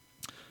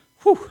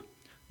 Whew.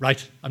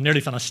 Right, I'm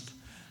nearly finished.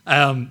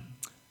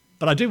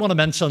 But I do want to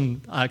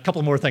mention a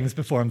couple more things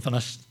before I'm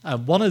finished.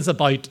 One is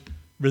about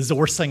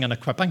resourcing and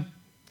equipping.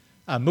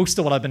 Most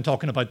of what I've been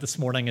talking about this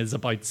morning is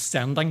about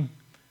sending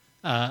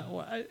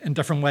in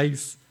different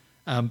ways.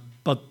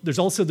 But there's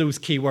also those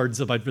keywords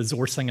about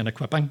resourcing and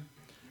equipping.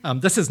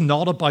 This is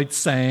not about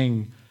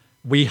saying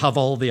we have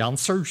all the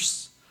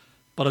answers,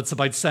 but it's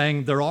about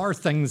saying there are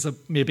things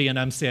that maybe in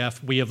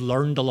MCF we have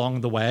learned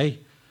along the way,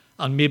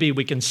 and maybe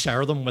we can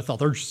share them with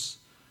others.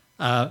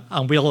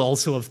 And we'll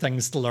also have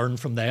things to learn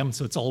from them,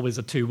 so it's always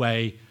a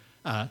two-way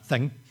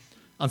thing.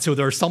 And so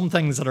there are some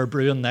things that are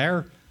brewing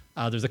there.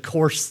 There's a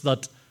course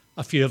that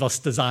a few of us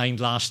designed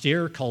last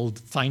year called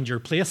Find Your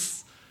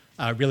Place,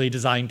 really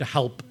designed to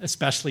help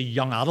especially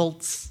young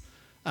adults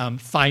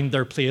find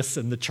their place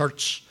in the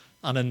church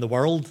and in the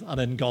world and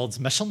in God's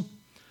mission.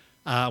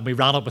 We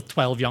ran it with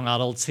 12 young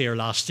adults here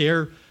last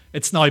year.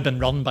 It's now been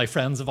run by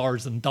friends of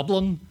ours in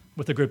Dublin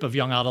with a group of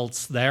young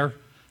adults there.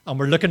 And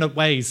we're looking at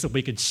ways that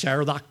we could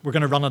share that. We're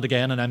going to run it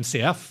again in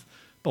MCF,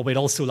 but we'd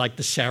also like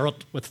to share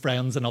it with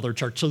friends in other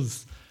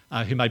churches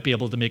who might be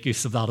able to make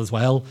use of that as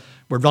well.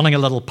 We're running a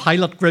little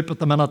pilot group at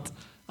the minute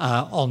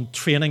on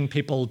training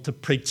people to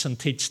preach and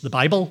teach the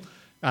Bible,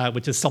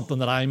 which is something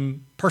that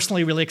I'm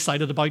personally really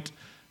excited about.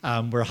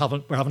 We're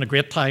having a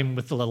great time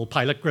with the little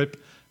pilot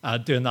group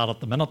doing that at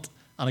the minute.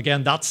 And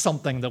again, that's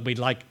something that we'd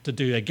like to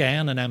do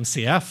again in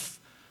MCF,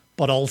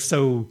 but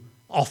also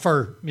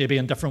offer maybe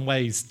in different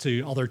ways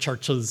to other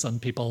churches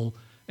and people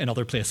in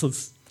other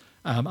places.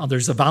 And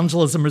there's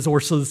evangelism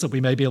resources that we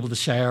may be able to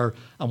share,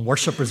 and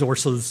worship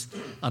resources,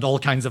 and all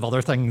kinds of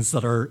other things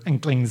that are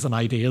inklings and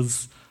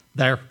ideas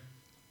there.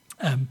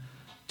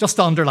 Just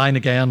to underline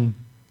again,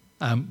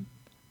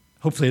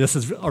 hopefully this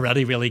is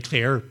already really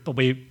clear, but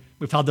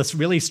we've had this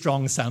really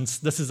strong sense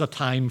this is a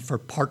time for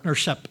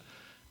partnership.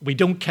 We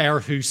don't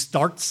care who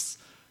starts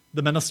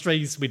the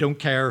ministries. We don't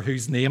care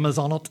whose name is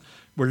on it.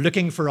 We're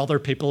looking for other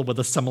people with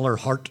a similar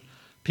heart,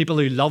 people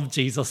who love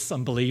Jesus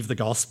and believe the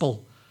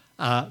gospel,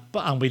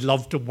 and we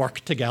love to work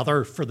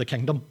together for the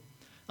kingdom.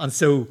 And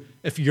so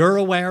if you're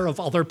aware of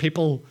other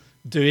people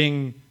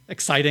doing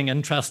exciting,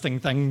 interesting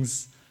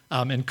things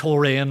in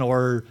Coleraine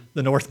or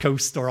the North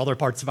Coast or other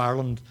parts of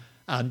Ireland,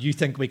 and you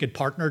think we could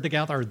partner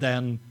together,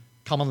 then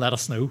come and let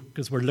us know,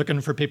 because we're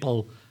looking for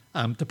people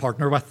to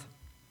partner with.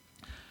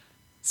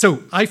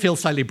 So I feel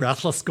slightly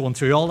breathless going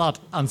through all that.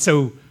 And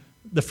so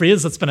the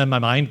phrase that's been in my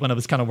mind when I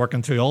was kind of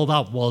working through all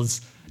that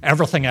was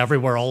everything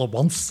everywhere all at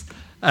once.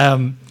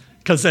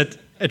 Because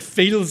it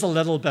feels a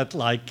little bit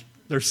like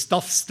there's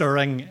stuff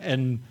stirring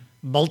in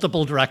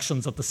multiple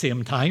directions at the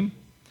same time.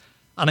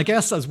 And I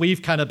guess as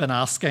we've kind of been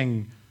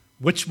asking,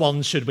 which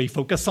one should we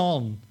focus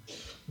on?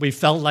 We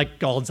felt like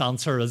God's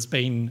answer has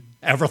been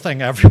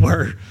everything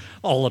everywhere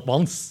all at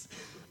once.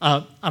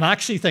 And I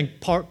actually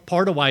think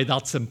part of why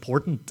that's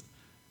important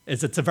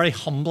is it's a very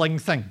humbling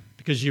thing,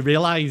 because you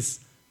realize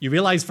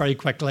very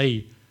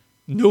quickly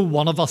no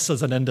one of us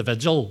as an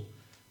individual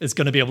is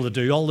going to be able to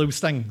do all those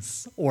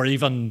things, or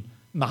even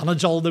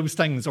manage all those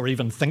things, or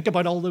even think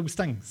about all those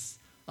things.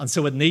 And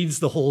so it needs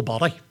the whole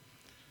body,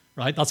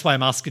 right? That's why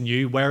I'm asking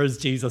you, where is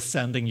Jesus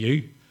sending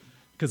you?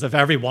 Because if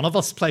every one of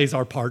us plays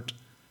our part,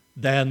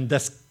 then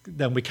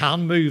we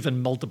can move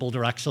in multiple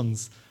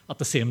directions at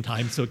the same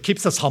time. So it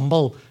keeps us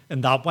humble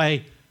in that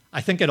way.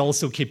 I think it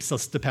also keeps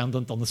us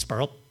dependent on the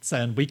Spirit,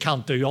 saying we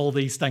can't do all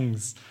these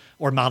things,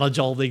 or manage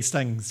all these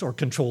things, or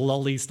control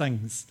all these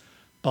things.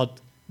 But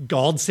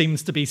God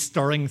seems to be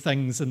stirring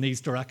things in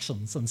these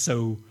directions. And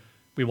so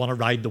we want to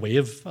ride the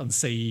wave and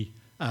see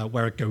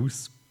where it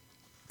goes.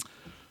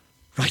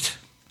 Right,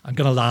 I'm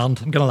going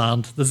to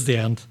land. This is the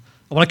end.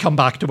 I want to come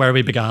back to where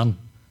we began.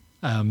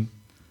 And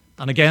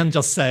again,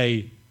 just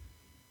say,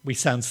 we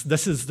sense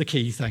this is the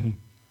key thing.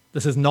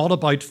 This is not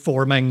about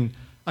forming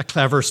a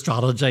clever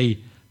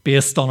strategy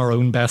based on our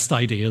own best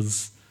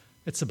ideas.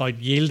 It's about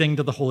yielding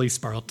to the Holy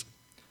Spirit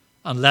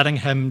and letting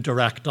Him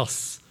direct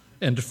us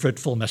into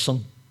fruitful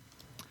mission.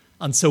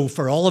 And so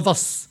for all of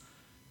us,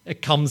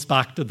 it comes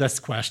back to this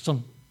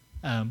question,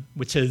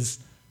 which is,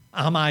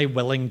 am I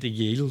willing to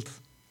yield?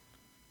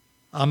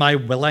 Am I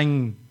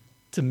willing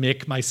to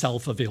make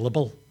myself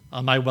available?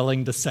 Am I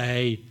willing to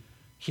say,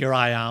 here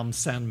I am,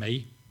 send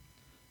me?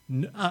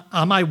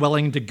 Am I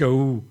willing to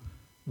go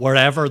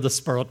wherever the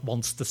Spirit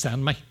wants to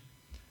send me?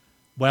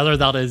 Whether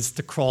that is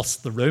to cross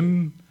the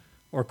room,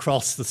 or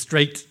cross the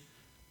street,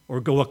 or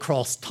go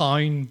across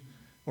town,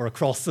 or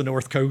across the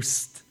North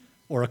Coast,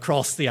 or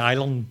across the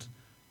island,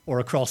 or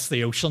across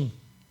the ocean.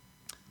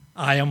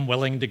 I am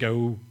willing to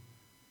go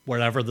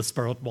wherever the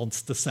Spirit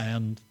wants to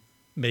send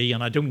me,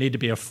 and I don't need to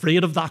be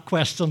afraid of that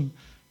question,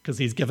 because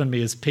He's given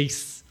me His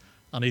peace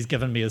and He's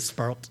given me His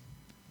Spirit.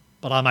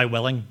 But am I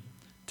willing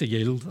to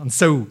yield? And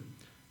so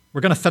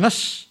we're going to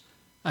finish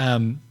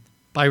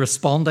by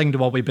responding to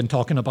what we've been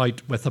talking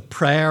about with a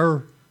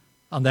prayer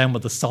and then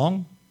with a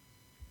song.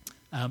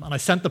 And I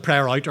sent the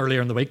prayer out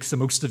earlier in the week, so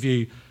most of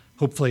you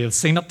hopefully have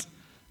seen it.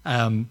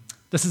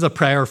 This is a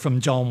prayer from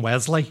John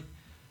Wesley.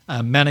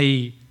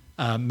 Many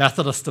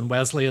Methodist and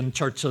Wesleyan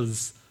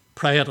churches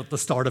pray it at the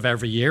start of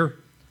every year.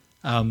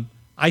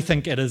 I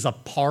think it is a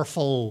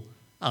powerful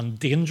and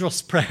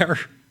dangerous prayer,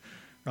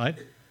 right?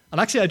 And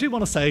actually, I do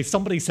want to say,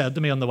 somebody said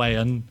to me on the way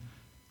in,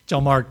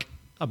 John Mark,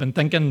 I've been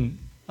thinking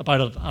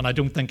about it, and I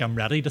don't think I'm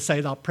ready to say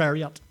that prayer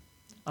yet.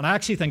 And I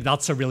actually think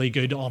that's a really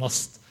good,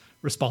 honest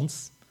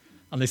response.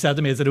 And they said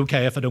to me, is it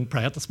okay if I don't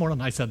pray it this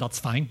morning? I said, that's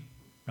fine,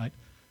 right?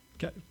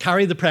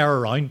 Carry the prayer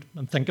around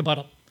and think about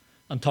it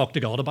and talk to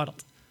God about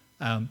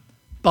it.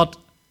 But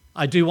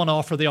I do want to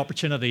offer the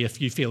opportunity, if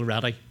you feel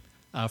ready,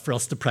 for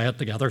us to pray it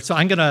together. So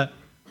I'm going to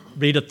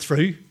read it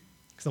through,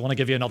 because I want to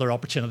give you another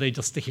opportunity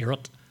just to hear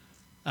it.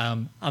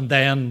 And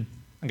then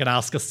I'm going to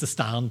ask us to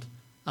stand.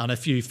 And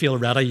if you feel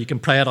ready, you can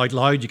pray it out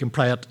loud, you can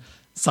pray it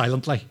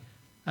silently.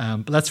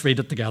 But let's read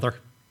it together.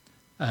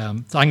 So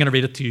I'm going to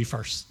read it to you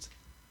first.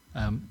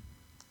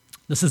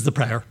 This is the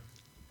prayer.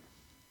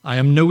 I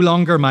am no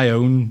longer my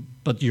own,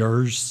 but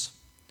yours.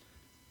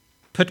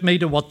 Put me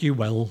to what you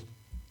will.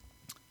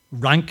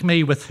 Rank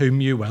me with whom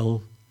you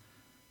will.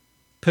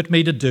 Put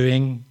me to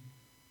doing.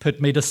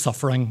 Put me to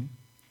suffering.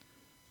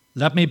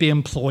 Let me be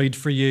employed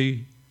for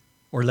you,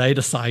 or laid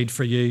aside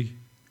for you,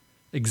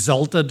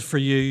 exalted for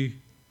you,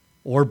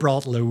 or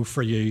brought low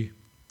for you.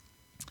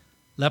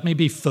 Let me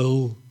be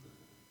full.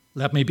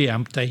 Let me be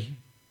empty.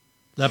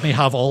 Let me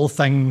have all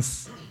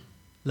things.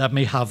 Let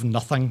me have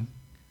nothing.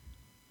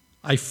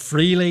 I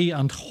freely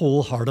and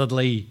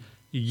wholeheartedly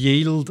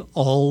yield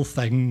all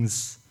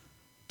things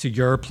to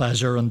your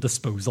pleasure and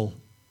disposal.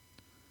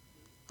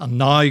 And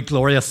now,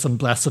 glorious and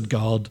blessed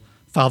God,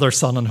 Father,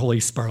 Son, and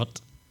Holy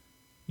Spirit,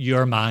 you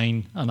are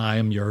mine and I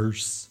am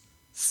yours.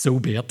 So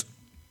be it.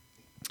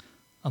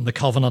 And the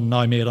covenant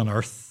now made on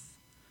earth,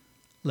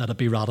 let it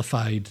be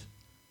ratified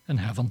in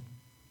heaven.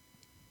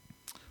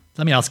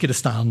 Let me ask you to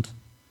stand.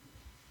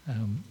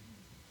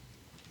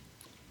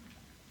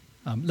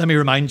 Let me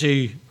remind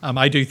you,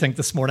 I do think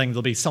this morning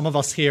there'll be some of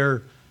us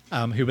here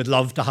who would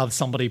love to have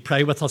somebody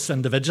pray with us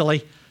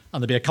individually,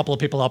 and there'll be a couple of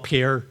people up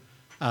here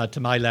to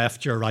my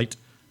left, your right,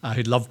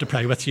 who'd love to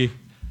pray with you.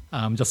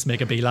 Just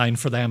make a beeline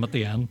for them at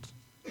the end.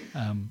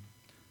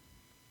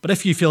 But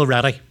if you feel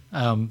ready,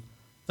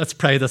 let's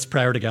pray this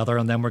prayer together,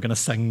 and then we're going to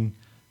sing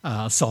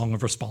a song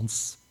of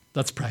response.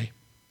 Let's pray.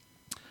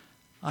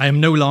 I am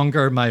no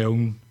longer my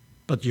own,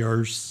 but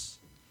yours.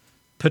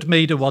 Put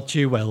me to what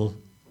you will.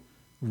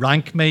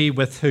 Rank me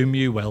with whom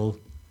you will.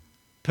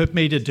 Put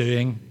me to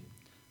doing.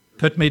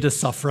 Put me to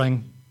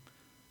suffering.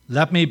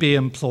 Let me be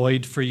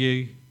employed for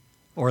you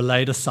or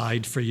laid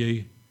aside for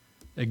you,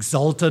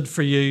 exalted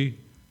for you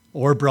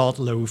or brought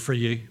low for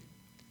you.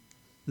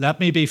 Let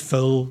me be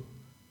full,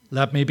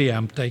 let me be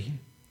empty.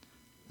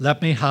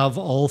 Let me have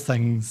all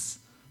things,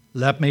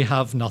 let me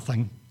have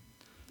nothing.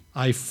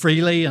 I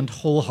freely and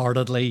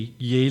wholeheartedly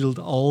yield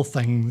all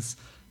things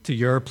to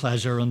your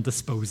pleasure and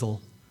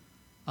disposal.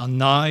 And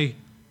now,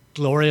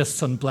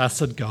 glorious and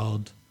blessed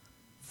God,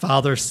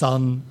 Father,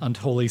 Son, and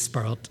Holy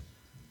Spirit,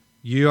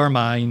 you are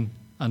mine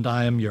and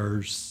I am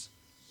yours.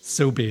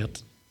 So be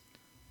it.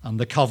 And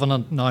the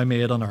covenant now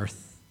made on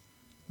earth,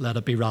 let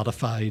it be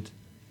ratified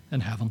in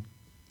heaven.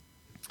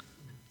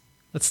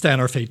 Let's stay on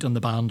our feet, and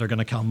the band are going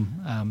to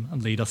come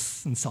and lead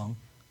us in song.